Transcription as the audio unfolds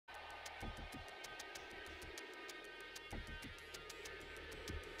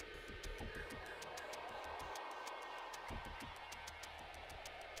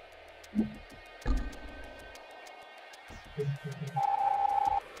New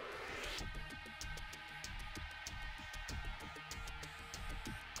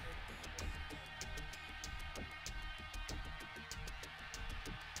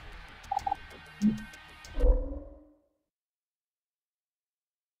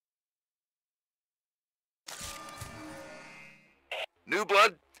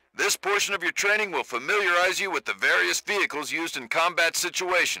blood, this portion of your training will familiarize you with the various vehicles used in combat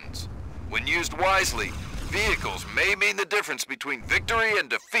situations. When used wisely, vehicles may mean the difference between victory and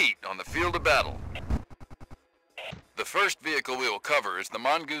defeat on the field of battle. The first vehicle we will cover is the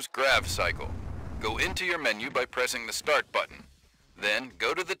Mongoose Grav Cycle. Go into your menu by pressing the Start button. Then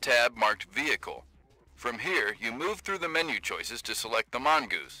go to the tab marked Vehicle. From here, you move through the menu choices to select the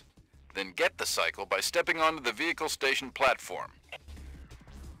Mongoose. Then get the cycle by stepping onto the vehicle station platform.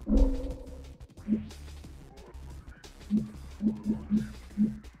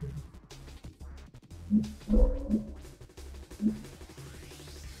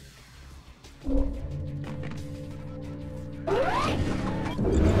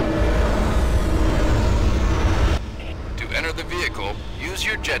 To enter the vehicle, use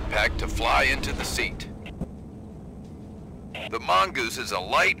your jetpack to fly into the seat. The Mongoose is a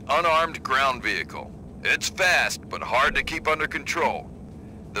light, unarmed ground vehicle. It's fast, but hard to keep under control.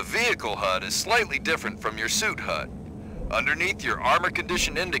 The vehicle HUD is slightly different from your suit HUD. Underneath your armor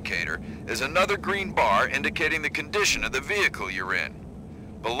condition indicator is another green bar indicating the condition of the vehicle you're in.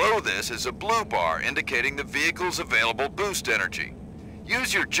 Below this is a blue bar indicating the vehicle's available boost energy.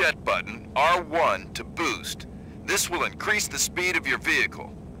 Use your jet button, R1, to boost. This will increase the speed of your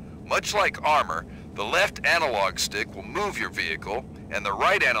vehicle. Much like armor, the left analog stick will move your vehicle, and the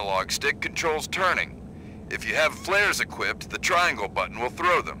right analog stick controls turning. If you have flares equipped, the triangle button will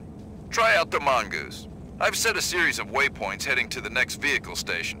throw them. Try out the Mongoose. I've set a series of waypoints heading to the next vehicle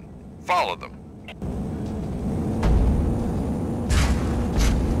station. Follow them.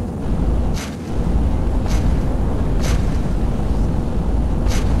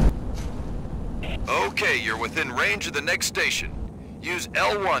 Okay, you're within range of the next station. Use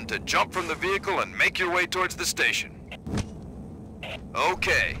L1 to jump from the vehicle and make your way towards the station.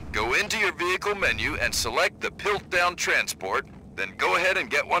 Okay, go into your vehicle menu and select the Piltdown Transport, then go ahead and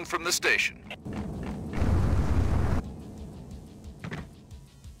get one from the station.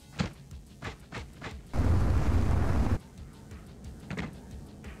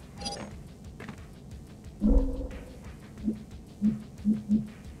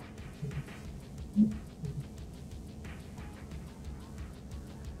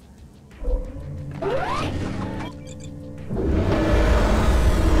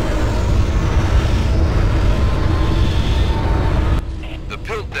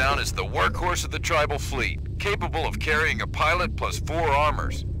 Is the workhorse of the tribal fleet, capable of carrying a pilot plus 4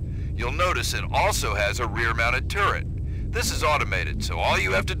 armors. You'll notice it also has a rear-mounted turret. This is automated, so all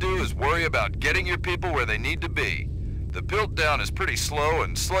you have to do is worry about getting your people where they need to be. The Piltdown is pretty slow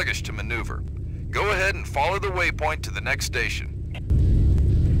and sluggish to maneuver. Go ahead and follow the waypoint to the next station.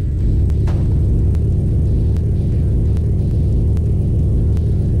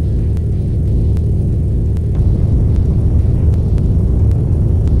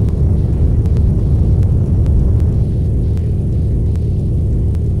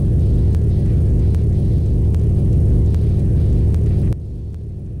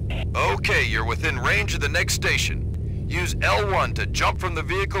 Okay, you're within range of the next station. Use L1 to jump from the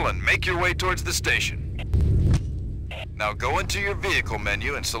vehicle and make your way towards the station. Now go into your vehicle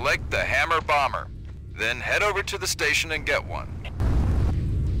menu and select the Hammer Bomber. Then head over to the station and get one.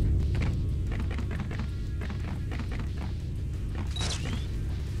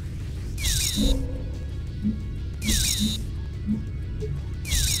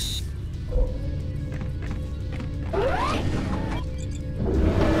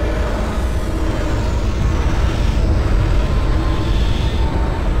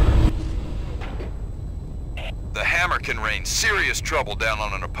 Can rain serious trouble down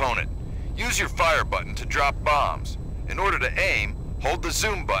on an opponent. Use your fire button to drop bombs. In order to aim, hold the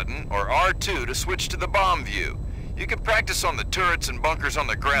zoom button or R2 to switch to the bomb view. You can practice on the turrets and bunkers on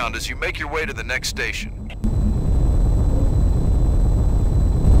the ground as you make your way to the next station.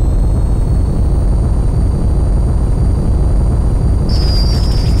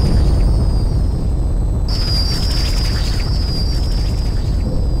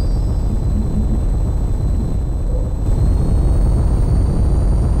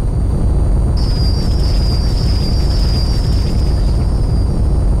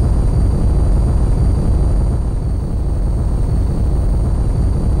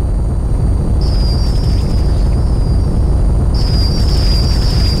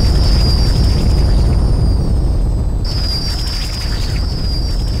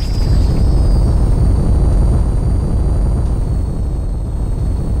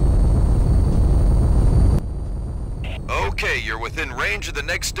 change to the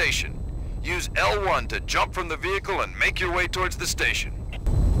next station. Use L1 to jump from the vehicle and make your way towards the station.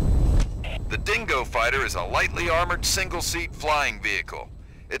 The Dingo Fighter is a lightly armored single-seat flying vehicle.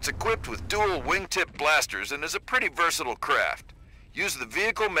 It's equipped with dual wingtip blasters and is a pretty versatile craft. Use the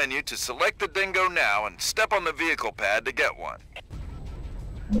vehicle menu to select the Dingo now and step on the vehicle pad to get one.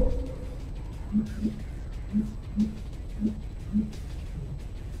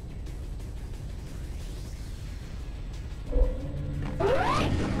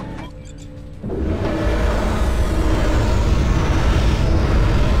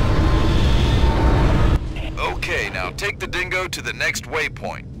 Okay, now take the Dingo to the next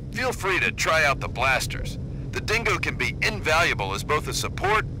waypoint. Feel free to try out the blasters. The Dingo can be invaluable as both a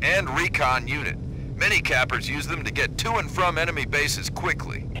support and recon unit. Many cappers use them to get to and from enemy bases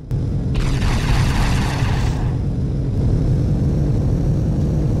quickly.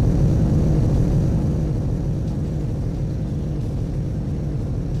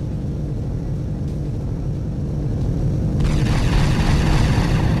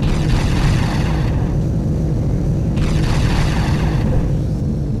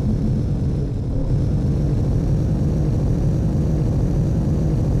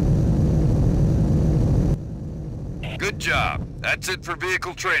 Good job. That's it for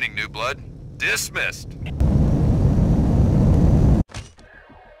vehicle training, new blood. Dismissed.